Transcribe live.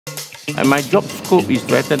And my job scope is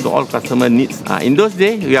to attend to all customer needs. In those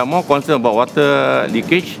days, we are more concerned about water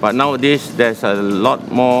leakage, but nowadays there's a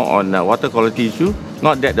lot more on water quality issue.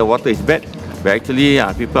 Not that the water is bad, but actually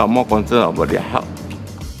people are more concerned about their health.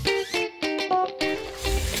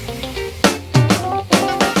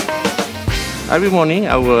 Every morning,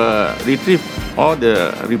 I will retrieve all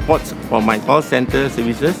the reports from my call center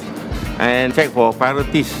services and check for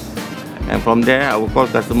priorities. And from there, I will call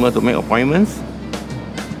customer to make appointments.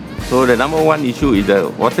 So the number one issue is the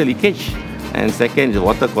water leakage, and second is the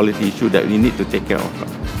water quality issue that we need to take care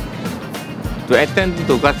of. To attend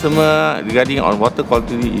to customer regarding on water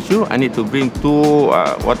quality issue, I need to bring two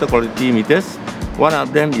water quality meters. One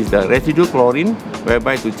of them is the residual chlorine,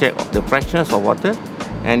 whereby to check the freshness of water,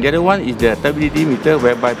 and the other one is the turbidity meter,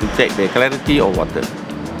 whereby to check the clarity of water.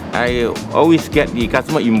 I always get the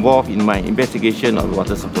customer involved in my investigation of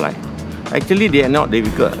water supply. Actually, they are not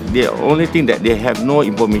difficult. The only thing that they have no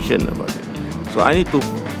information about it. So I need to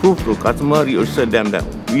prove to customer, reassure them that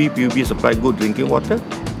we PUB supply good drinking water,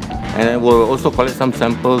 and I will also collect some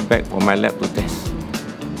samples back from my lab to test.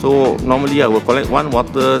 So normally I will collect one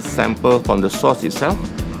water sample from the source itself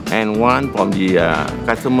and one from the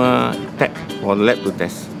customer tap for the lab to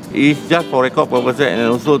test. It's just for record purposes and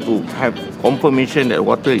also to have confirmation that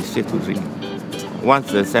water is safe to drink.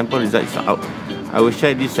 Once the sample result is out, I will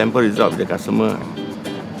share this sample result with the customer.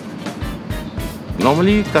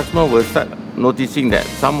 Normally, customer will start noticing that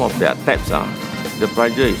some of their taps the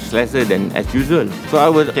pressure is lesser than as usual. So I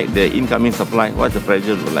will check the incoming supply, what the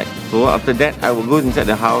pressure look like. So after that, I will go inside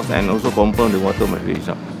the house and also confirm the water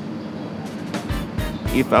result.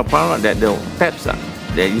 If I found out that the taps that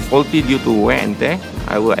is faulty due to wear and tear,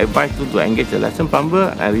 I will advise you to engage a licensed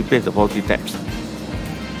plumber and replace the faulty taps.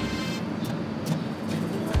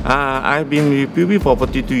 I've been with PUB for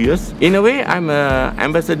 42 years. In a way, I'm an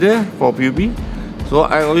ambassador for PUB. So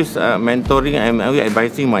I always mentoring and always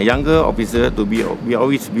advising my younger officer to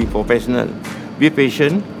always be professional, be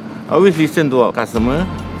patient, always listen to our customer.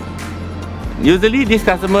 Usually, this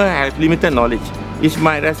customer has limited knowledge. It's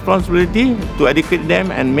my responsibility to educate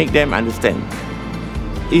them and make them understand.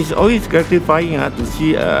 It's always gratifying to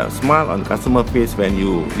see a smile on the customer's face when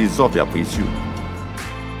you resolve their issue.